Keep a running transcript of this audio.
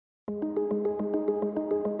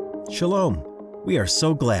Shalom. We are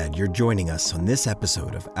so glad you're joining us on this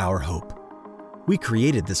episode of Our Hope. We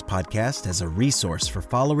created this podcast as a resource for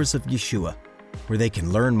followers of Yeshua, where they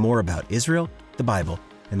can learn more about Israel, the Bible,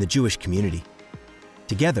 and the Jewish community.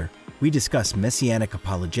 Together, we discuss messianic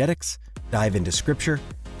apologetics, dive into scripture,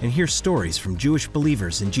 and hear stories from Jewish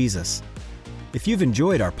believers in Jesus. If you've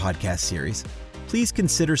enjoyed our podcast series, please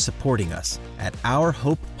consider supporting us at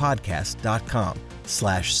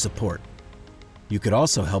ourhopepodcast.com/support. You could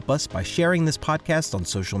also help us by sharing this podcast on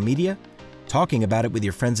social media, talking about it with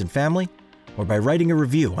your friends and family, or by writing a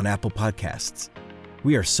review on Apple Podcasts.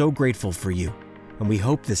 We are so grateful for you, and we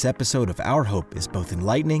hope this episode of Our Hope is both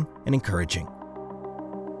enlightening and encouraging.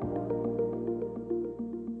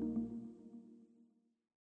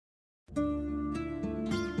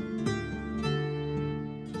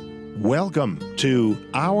 Welcome to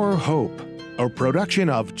Our Hope, a production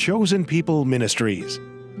of Chosen People Ministries.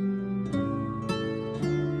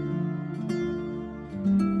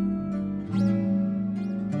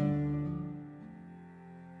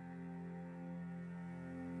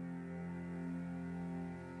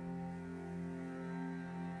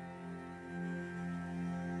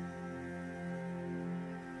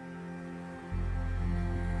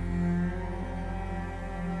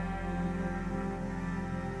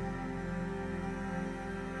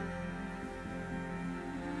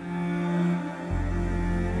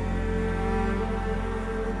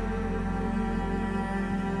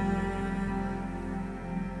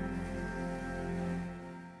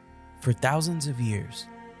 For thousands of years,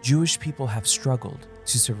 Jewish people have struggled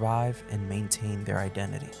to survive and maintain their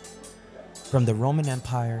identity. From the Roman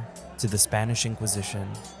Empire to the Spanish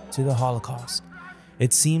Inquisition to the Holocaust,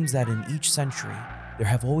 it seems that in each century, there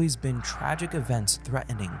have always been tragic events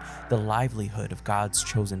threatening the livelihood of God's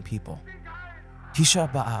chosen people.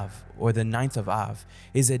 Tisha B'Av, or the 9th of Av,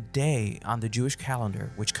 is a day on the Jewish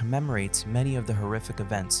calendar which commemorates many of the horrific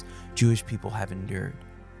events Jewish people have endured.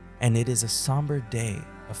 And it is a somber day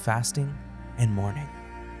of fasting and mourning.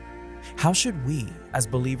 How should we, as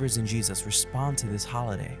believers in Jesus, respond to this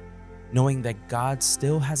holiday, knowing that God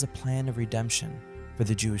still has a plan of redemption for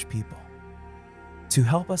the Jewish people? To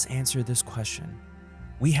help us answer this question,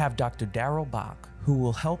 we have Dr. Darrell Bock, who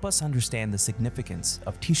will help us understand the significance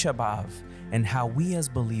of Tisha B'Av and how we as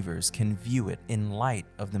believers can view it in light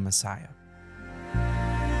of the Messiah.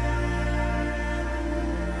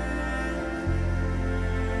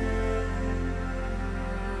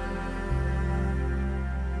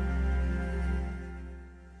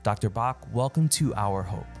 Dr. Bock, welcome to Our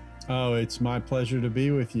Hope. Oh, it's my pleasure to be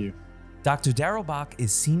with you. Dr. Darrell Bock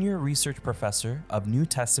is Senior Research Professor of New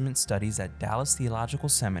Testament Studies at Dallas Theological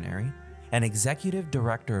Seminary and Executive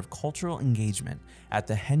Director of Cultural Engagement at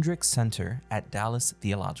the Hendricks Center at Dallas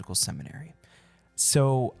Theological Seminary.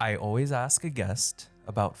 So I always ask a guest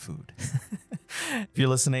about food. If you're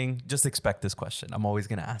listening, just expect this question. I'm always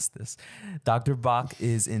going to ask this. Dr. Bock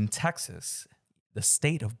is in Texas, the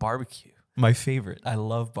state of barbecue. My favorite. I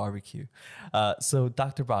love barbecue. So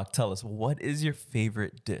Dr. Bock, tell us, what is your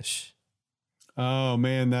favorite dish? Oh,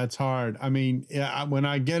 man, that's hard. I mean, when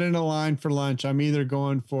I get in a line for lunch, I'm either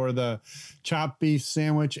going for the chopped beef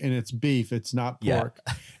sandwich, and it's beef. It's not pork.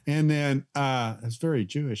 Yeah. And then it's very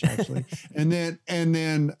Jewish, actually. and then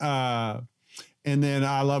I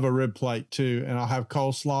love a rib plate too. And I'll have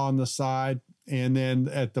coleslaw on the side. And then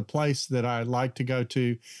at the place that I like to go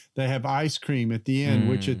to, they have ice cream at the end,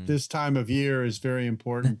 which at this time of year is very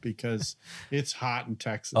important because it's hot in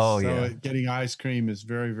Texas. Getting ice cream is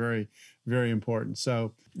very, very, very important.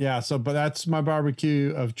 So, but that's my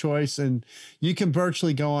barbecue of choice. And you can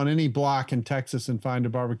virtually go on any block in Texas and find a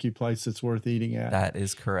barbecue place that's worth eating at. That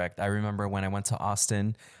is correct. I remember when I went to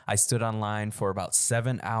Austin, I stood online for about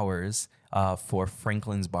 7 hours for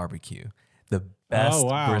Franklin's Barbecue, the best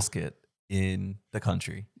brisket in the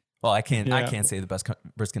country. Well, I can't say the best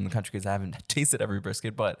brisket in the country because I haven't tasted every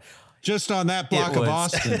brisket, but just on that block of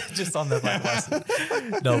Austin. Just on that block of Austin.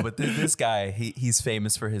 No, but this guy, he's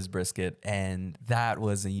famous for his brisket, and that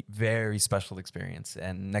was a very special experience.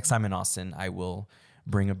 And next time in Austin, I will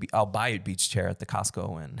I'll buy a beach chair at the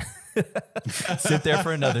Costco and sit there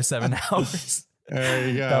for another 7 hours. There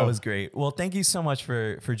you go. That was great. Well, thank you so much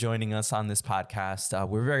for joining us on this podcast.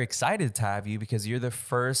 We're very excited to have you because you're the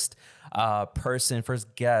first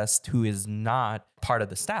guest who is not part of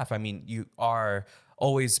the staff. I mean, you are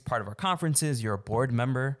always part of our conferences. You're a board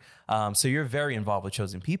member. So you're very involved with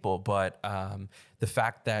Chosen People. But the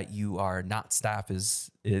fact that you are not staff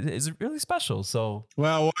is really special. So,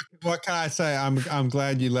 well, what can I say? I'm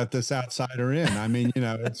glad you let this outsider in. I mean,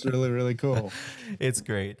 it's really, really cool. It's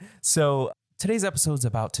great. So Today's episode is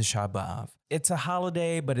about Tisha B'Av. It's a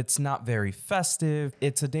holiday, but it's not very festive.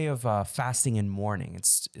 It's a day of fasting and mourning.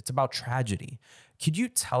 It's about tragedy. Could you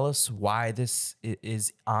tell us why this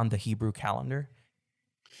is on the Hebrew calendar?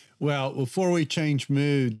 Well, before we change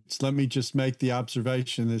moods, let me just make the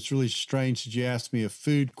observation that it's really strange that you asked me a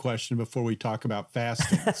food question before we talk about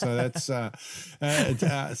fasting. So that's so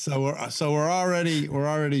we're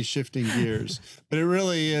already shifting gears. But it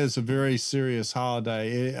really is a very serious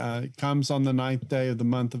holiday. It comes on the 9th day of the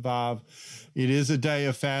month of Av. It is a day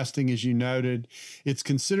of fasting, as you noted. It's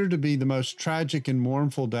considered to be the most tragic and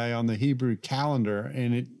mournful day on the Hebrew calendar,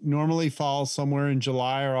 and it normally falls somewhere in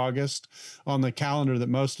July or August on the calendar that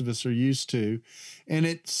most of us are used to. And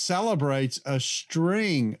it celebrates a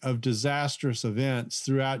string of disastrous events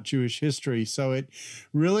throughout Jewish history. So it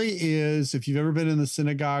really is, if you've ever been in the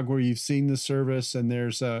synagogue where you've seen the service and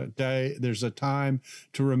there's a time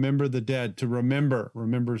to remember the dead, to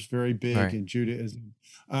remember is very big in Judaism.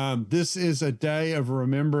 This is a day of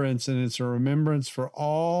remembrance, and it's a remembrance for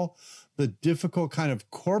all the difficult kind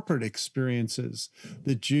of corporate experiences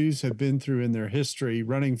that Jews have been through in their history,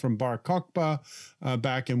 running from Bar Kokhba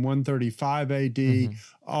back in 135 AD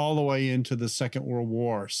all the way into the Second World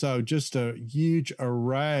War. So just a huge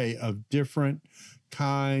array of different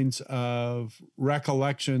kinds of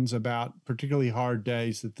recollections about particularly hard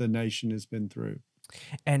days that the nation has been through.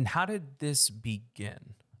 And how did this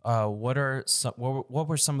begin? What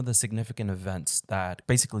were some of the significant events that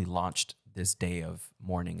basically launched this day of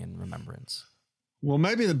mourning and remembrance? Well,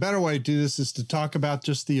 maybe the better way to do this is to talk about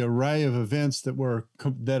just the array of events that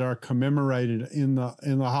are commemorated in the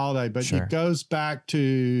holiday. But It goes back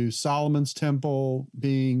to Solomon's temple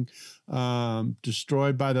being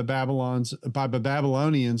destroyed by the Babylonians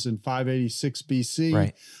in 586 BC.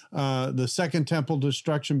 Right. The Second Temple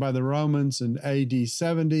destruction by the Romans in AD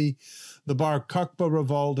 70. The Bar Kokhba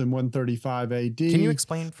revolt in 135 AD. Can you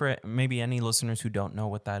explain for maybe any listeners who don't know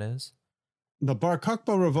what that is? The Bar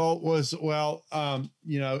Kokhba revolt was,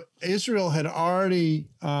 Israel had already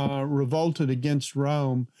revolted against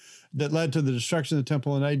Rome that led to the destruction of the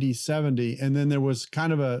temple in AD 70. And then there was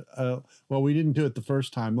kind of we didn't do it the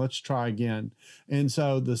first time. Let's try again. And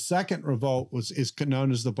so the second revolt is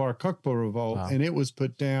known as the Bar Kokhba revolt. Wow. And it was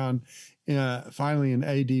put down finally in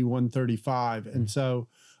AD 135. And so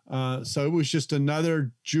it was just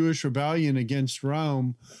another Jewish rebellion against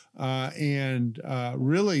Rome and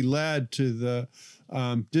really led to the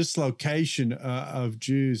dislocation of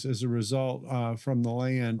Jews as a result from the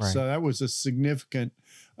land. Right. So that was a significant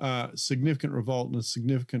revolt and a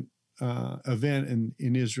significant event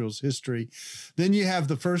in Israel's history. Then you have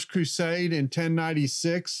the First Crusade in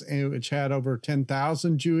 1096, which had over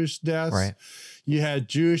 10,000 Jewish deaths. Right. You had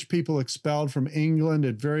Jewish people expelled from England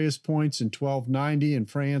at various points in 1290, in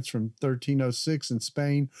France from 1306, in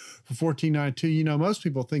Spain from 1492. Most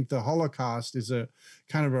people think the Holocaust is a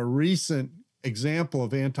kind of a recent example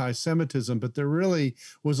of anti-Semitism, but there really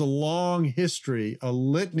was a long history, a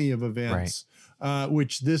litany of events,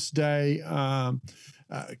 which this day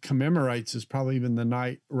commemorates is probably even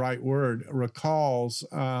the right word, recalls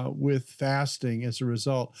with fasting as a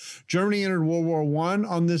result. Germany entered World War I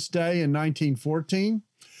on this day in 1914.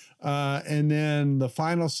 And then the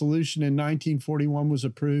final solution in 1941 was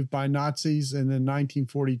approved by Nazis. And in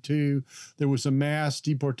 1942, there was a mass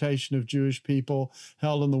deportation of Jewish people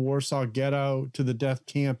held in the Warsaw Ghetto to the death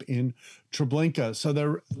camp in Treblinka. So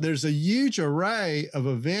there's a huge array of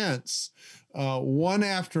events, one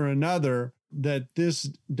after another, that this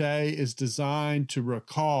day is designed to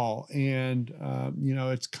recall. And,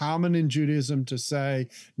 it's common in Judaism to say,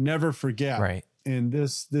 never forget. Right. And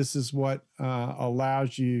this is what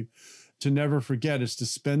allows you to never forget, is to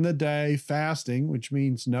spend the day fasting, which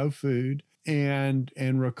means no food, and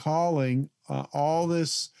recalling all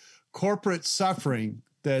this corporate suffering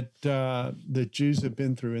that Jews have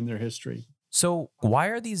been through in their history. So why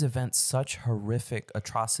are these events such horrific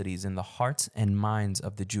atrocities in the hearts and minds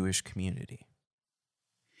of the Jewish community?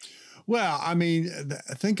 Well, I mean,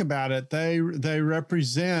 think about it. They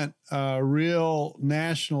represent real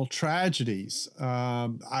national tragedies.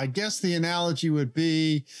 I guess the analogy would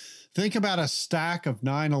be, think about a stack of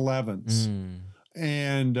 9/11s.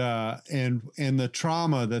 And the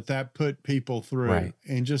trauma that put people through. Right.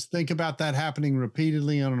 And just think about that happening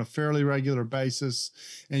repeatedly on a fairly regular basis,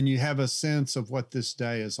 and you have a sense of what this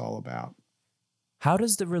day is all about. How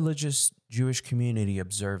does the religious Jewish community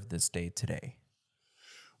observe this day today?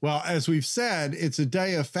 Well, as we've said, it's a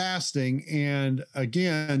day of fasting. And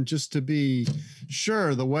again, just to be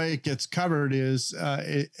sure, the way it gets covered is,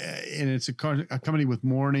 and it's accompanied with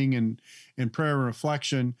mourning and prayer and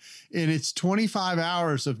reflection. And it's 25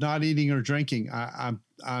 hours of not eating or drinking.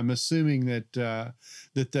 I'm assuming that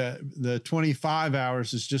that the 25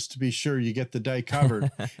 hours is just to be sure you get the day covered.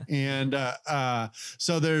 And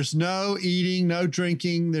so there's no eating, no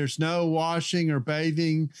drinking, there's no washing or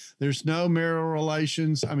bathing, there's no marital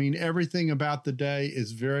relations. I mean, everything about the day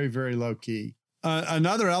is very, very low key.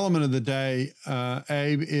 Another element of the day,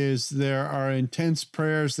 Abe, is there are intense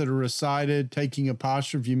prayers that are recited, taking a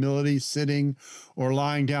posture of humility, sitting or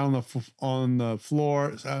lying down on the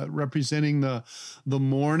floor, representing the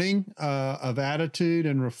mourning of attitude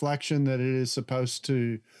and reflection that it is supposed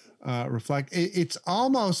to reflect. It's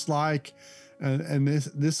almost like, and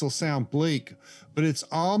this will sound bleak, but it's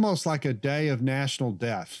almost like a day of national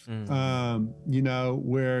death,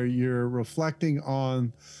 where you're reflecting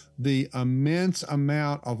on the immense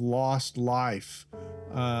amount of lost life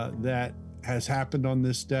that has happened on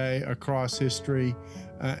this day across history.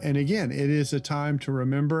 And again, it is a time to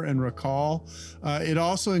remember and recall. It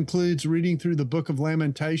also includes reading through the Book of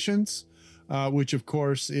Lamentations, which of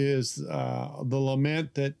course is the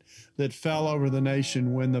lament that fell over the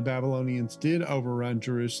nation when the Babylonians did overrun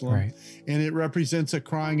Jerusalem. Right. And it represents a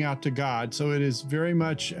crying out to God. So it is very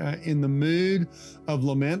much in the mood of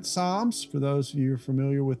lament psalms, for those of you who are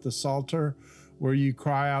familiar with the Psalter, where you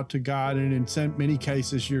cry out to God, and in many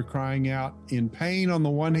cases you're crying out in pain on the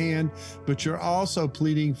one hand, but you're also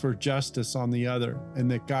pleading for justice on the other, and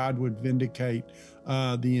that God would vindicate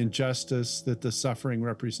the injustice that the suffering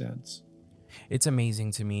represents. It's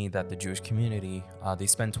amazing to me that the Jewish community, they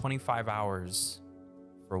spend 25 hours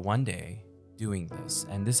for one day doing this.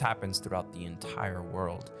 And this happens throughout the entire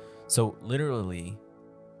world. So literally,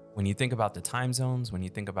 when you think about the time zones, when you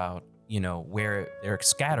think about, where they're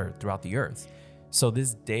scattered throughout the earth. So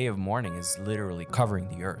this day of mourning is literally covering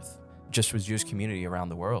the earth, just with Jewish community around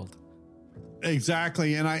the world.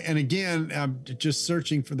 Exactly. And again, I'm just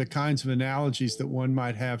searching for the kinds of analogies that one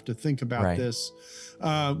might have to think about this.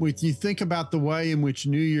 When you think about the way in which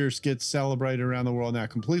New Year's gets celebrated around the world now,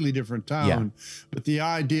 completely different tone, but the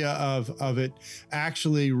idea of it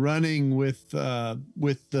actually running with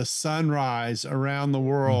the sunrise around the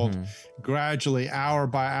world, gradually, hour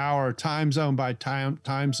by hour, time zone by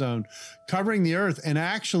time zone, covering the earth. And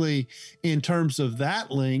actually, in terms of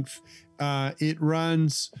that length, it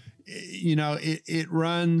runs it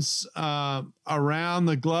runs around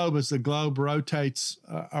the globe as the globe rotates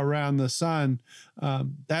around the sun.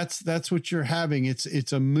 That's what you're having.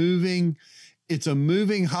 It's a moving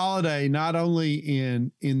holiday, not only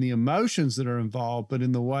in the emotions that are involved, but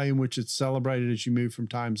in the way in which it's celebrated as you move from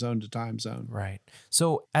time zone to time zone. Right.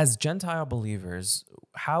 So as Gentile believers,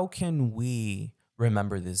 how can we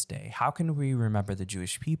remember this day? How can we remember the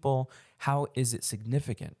Jewish people? How is it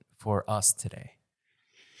significant for us today?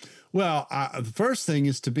 Well, the first thing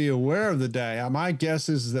is to be aware of the day. My guess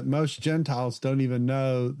is that most Gentiles don't even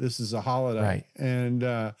know this is a holiday. Right. And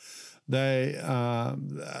they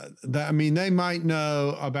might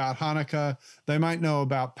know about Hanukkah. They might know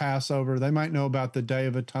about Passover. They might know about the Day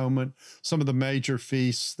of Atonement. Some of the major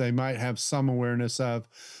feasts they might have some awareness of.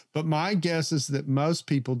 But my guess is that most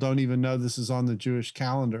people don't even know this is on the Jewish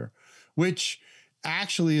calendar, which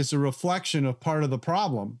actually is a reflection of part of the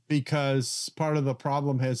problem, because part of the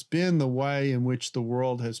problem has been the way in which the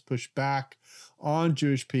world has pushed back on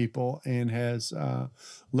Jewish people and has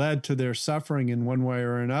led to their suffering in one way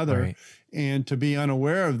or another. Right. And to be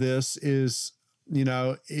unaware of this is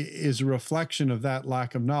a reflection of that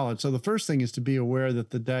lack of knowledge. So the first thing is to be aware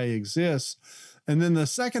that the day exists. And then the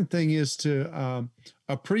second thing is to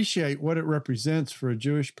appreciate what it represents for a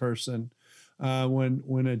Jewish person.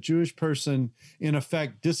 When a Jewish person, in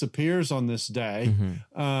effect, disappears on this day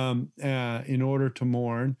in order to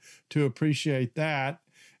mourn, to appreciate that.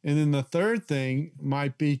 And then the third thing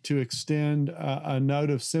might be to extend a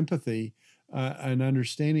note of sympathy, an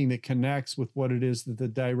understanding that connects with what it is that the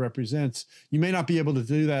day represents. You may not be able to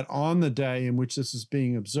do that on the day in which this is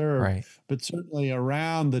being observed, but certainly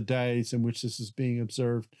around the days in which this is being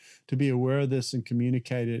observed, to be aware of this and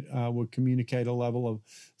communicate it would communicate a level of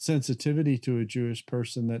sensitivity to a Jewish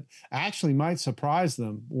person that actually might surprise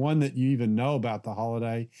them. One, that you even know about the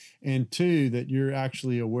holiday, and two, that you're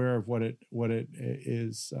actually aware of what it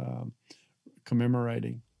is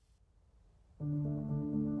commemorating.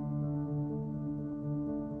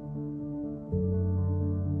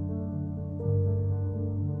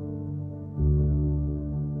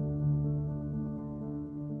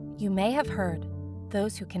 You may have heard,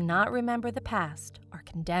 those who cannot remember the past are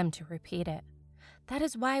condemned to repeat it. That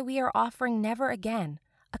is why we are offering Never Again,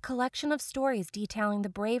 a collection of stories detailing the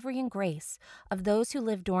bravery and grace of those who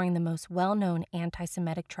lived during the most well-known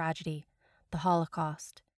anti-Semitic tragedy, the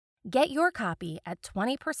Holocaust. Get your copy at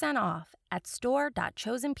 20% off at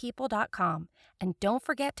store.chosenpeople.com, and don't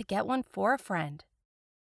forget to get one for a friend.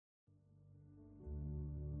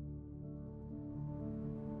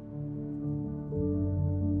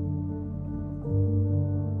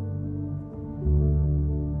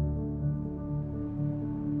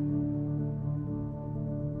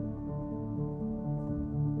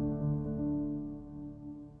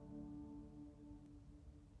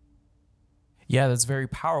 Yeah, that's very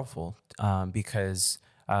powerful because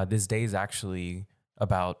this day is actually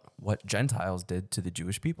about what Gentiles did to the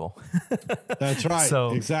Jewish people. That's right.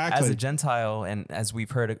 So exactly. as a Gentile, and as we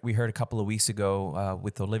heard a couple of weeks ago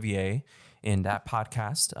with Olivier in that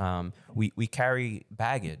podcast, we carry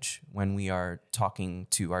baggage when we are talking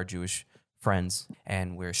to our Jewish friends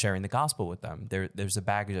and we're sharing the gospel with them. There's a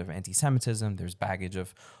baggage of anti-Semitism. There's baggage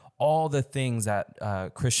of all the things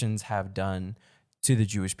that Christians have done to the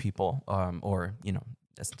Jewish people, or,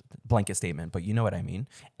 that's a blanket statement, but you know what I mean.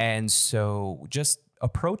 And so just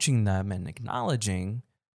approaching them and acknowledging,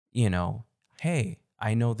 hey,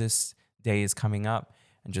 I know this day is coming up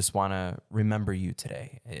and just want to remember you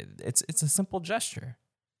today. It's a simple gesture.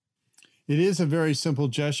 It is a very simple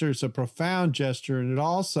gesture. It's a profound gesture, and it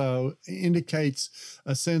also indicates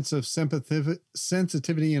a sense of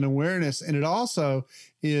sensitivity and awareness. And it also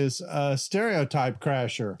is a stereotype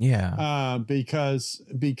crasher. Yeah. Because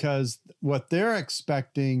what they're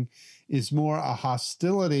expecting is more a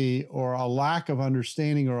hostility or a lack of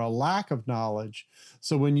understanding or a lack of knowledge.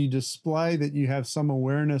 So when you display that you have some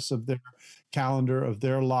awareness of their calendar, of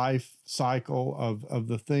their life cycle, of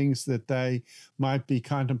the things that they might be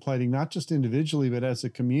contemplating, not just individually, but as a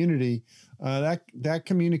community, that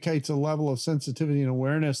communicates a level of sensitivity and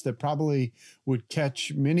awareness that probably would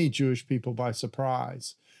catch many Jewish people by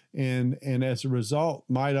surprise. And as a result,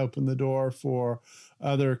 might open the door for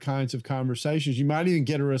other kinds of conversations. You might even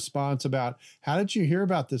get a response about, how did you hear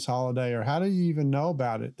about this holiday? Or how do you even know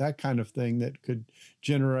about it? That kind of thing that could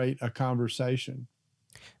generate a conversation.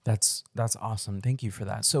 That's awesome. Thank you for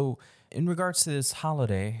that. So in regards to this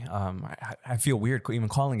holiday, I feel weird even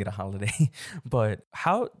calling it a holiday, but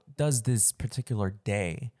how does this particular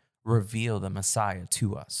day reveal the Messiah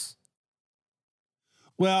to us?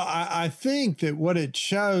 Well, I think that what it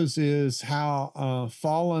shows is how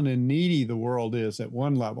fallen and needy the world is at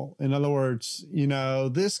one level. In other words,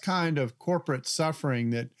 this kind of corporate suffering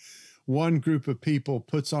that one group of people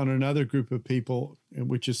puts on another group of people,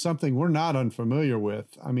 which is something we're not unfamiliar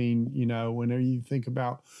with. I mean, whenever you think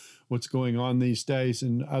about what's going on these days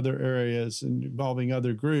in other areas and involving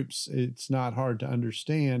other groups, it's not hard to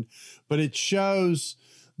understand. But it shows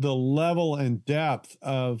the level and depth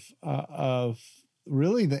of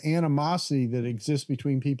really the animosity that exists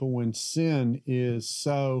between people when sin is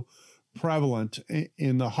so prevalent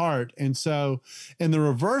in the heart. And the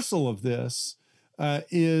reversal of this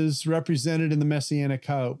is represented in the Messianic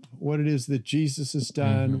hope, what it is that Jesus has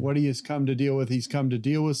done, what he has come to deal with. He's come to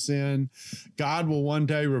deal with sin. God will one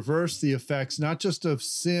day reverse the effects, not just of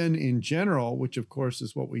sin in general, which of course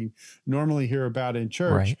is what we normally hear about in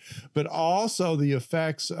church, right, but also the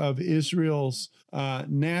effects of Israel's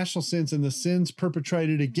national sins and the sins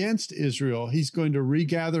perpetrated against Israel. He's going to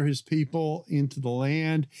regather his people into the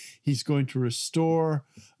land. He's going to restore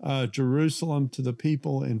Jerusalem to the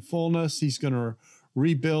people in fullness. He's going to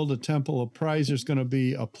rebuild a temple of praise. There's going to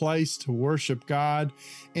be a place to worship God.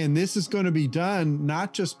 And this is going to be done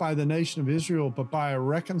not just by the nation of Israel, but by a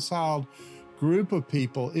reconciled group of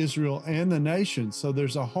people, Israel and the nation. So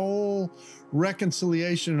there's a whole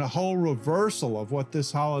reconciliation and a whole reversal of what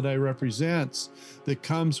this holiday represents that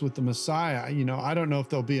comes with the Messiah. I don't know if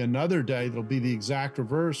there'll be another day that'll be the exact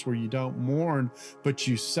reverse, where you don't mourn, but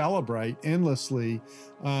you celebrate endlessly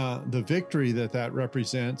the victory that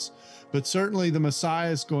represents. But certainly the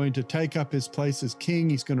Messiah is going to take up his place as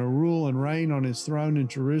king. He's going to rule and reign on his throne in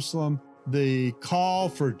Jerusalem. The call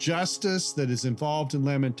for justice that is involved in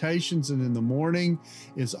Lamentations and in the mourning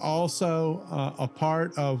is also a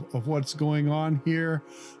part of what's going on here.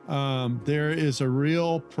 There is a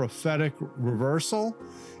real prophetic reversal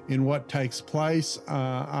in what takes place.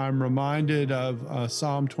 I'm reminded of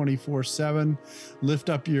Psalm 24:7. Lift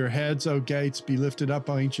up your heads, O gates, be lifted up,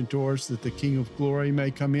 O ancient doors, that the King of glory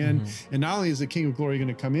may come in. And not only is the King of glory going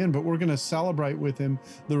to come in, but we're going to celebrate with him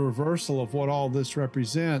the reversal of what all this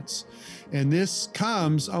represents. And this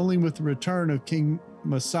comes only with the return of King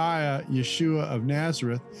Messiah, Yeshua of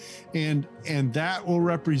Nazareth. And that will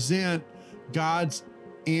represent God's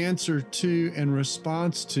answer to and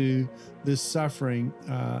response to this suffering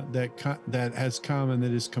that has come and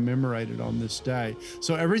that is commemorated on this day.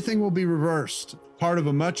 So everything will be reversed, part of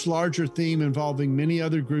a much larger theme involving many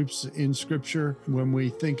other groups in Scripture. When we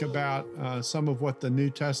think about some of what the New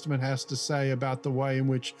Testament has to say about the way in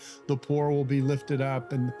which the poor will be lifted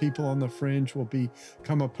up and the people on the fringe will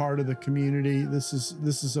become a part of the community, this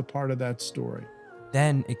is a part of that story.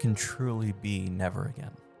 Then it can truly be never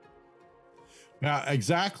again. Yeah,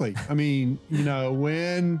 exactly. I mean,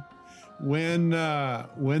 when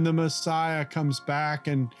the Messiah comes back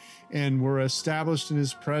and we're established in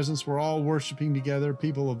his presence, we're all worshiping together,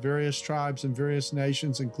 people of various tribes and various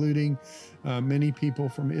nations, including many people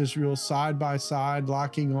from Israel, side by side,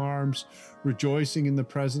 locking arms, rejoicing in the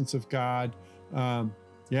presence of God.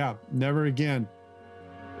 Never again.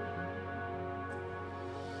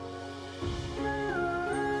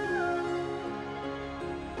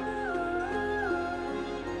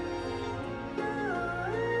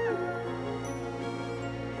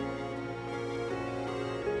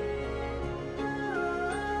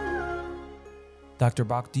 Dr.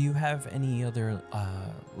 Bach, do you have any other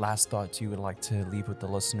last thoughts you would like to leave with the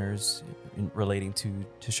listeners relating to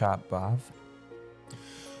Tisha B'Av?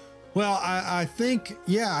 Well, I think,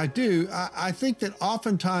 I do. I think that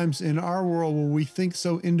oftentimes in our world, when we think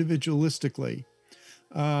so individualistically,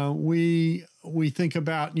 we think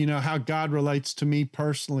about, how God relates to me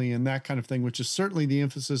personally and that kind of thing, which is certainly the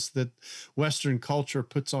emphasis that Western culture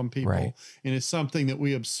puts on people. Right. And it's something that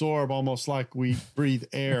we absorb almost like we breathe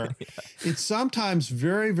air. Yeah. It's sometimes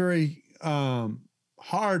very, very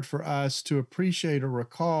hard for us to appreciate or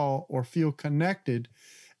recall or feel connected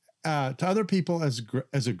to other people as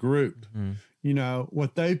a group. Mm-hmm.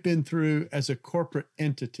 What they've been through as a corporate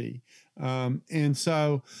entity. And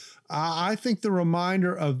so I think the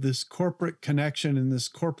reminder of this corporate connection and this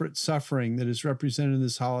corporate suffering that is represented in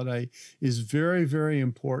this holiday is very, very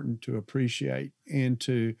important to appreciate and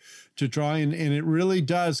to draw in. And it really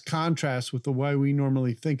does contrast with the way we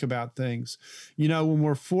normally think about things. When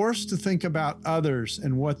we're forced to think about others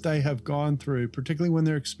and what they have gone through, particularly when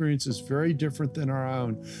their experience is very different than our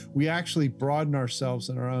own, we actually broaden ourselves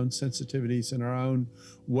in our own sensitivities and our own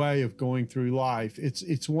way of going through life.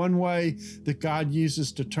 It's one way that God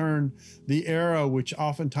uses to turn the arrow, which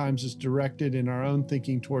oftentimes is directed in our own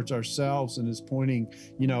thinking towards ourselves and is pointing,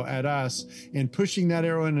 at us, and pushing that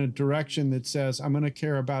arrow in a direction that says, I'm going to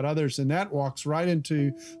care about others. And that walks right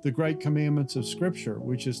into the great commandments of Scripture,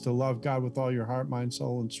 which is to love God with all your heart, mind,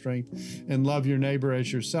 soul, and strength, and love your neighbor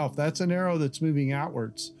as yourself. That's an arrow that's moving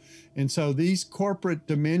outwards. And so these corporate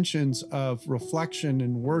dimensions of reflection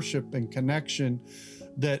and worship and connection,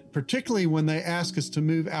 that particularly when they ask us to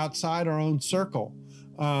move outside our own circle,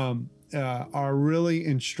 are really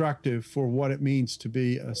instructive for what it means to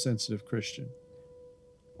be a sensitive Christian.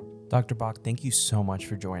 Dr. Bach, thank you so much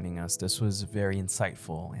for joining us. This was very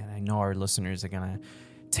insightful, and I know our listeners are going to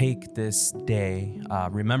take this day,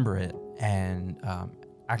 remember it, and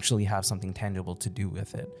actually have something tangible to do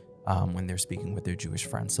with it when they're speaking with their Jewish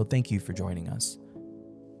friends. So thank you for joining us.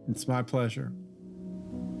 It's my pleasure.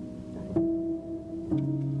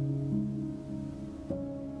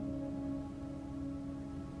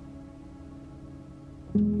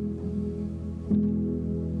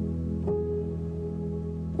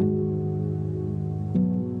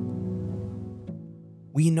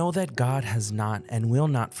 We know that God has not and will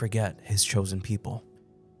not forget his chosen people,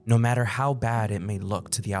 no matter how bad it may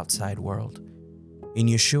look to the outside world. In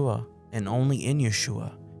Yeshua, and only in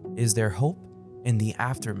Yeshua, is there hope in the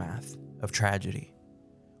aftermath of tragedy.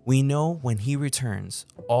 We know when he returns,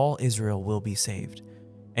 all Israel will be saved,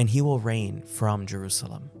 and he will reign from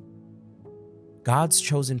Jerusalem. God's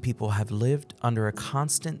chosen people have lived under a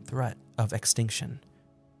constant threat of extinction,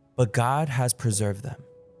 but God has preserved them.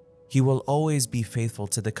 He will always be faithful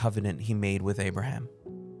to the covenant he made with Abraham.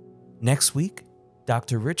 Next week,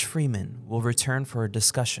 Dr. Rich Freeman will return for a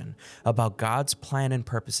discussion about God's plan and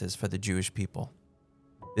purposes for the Jewish people.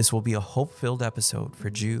 This will be a hope-filled episode for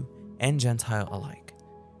Jew and Gentile alike,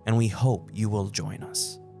 and we hope you will join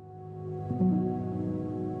us.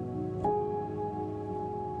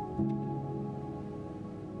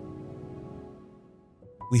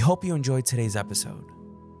 We hope you enjoyed today's episode.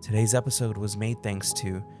 Today's episode was made thanks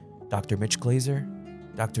to Dr. Mitch Glazer,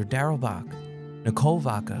 Dr. Daryl Bach, Nicole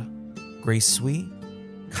Vaca, Grace Sweet,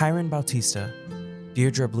 Kyron Bautista,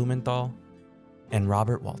 Deirdre Blumenthal, and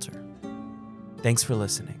Robert Walter. Thanks for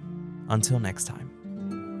listening. Until next time.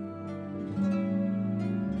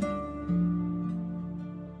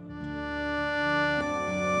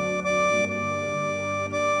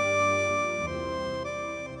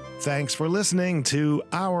 Thanks for listening to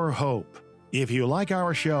Our Hope. If you like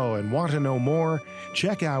our show and want to know more,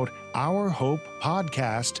 check out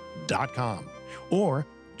ourhopepodcast.com or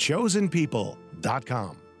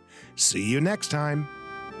chosenpeople.com. See you next time.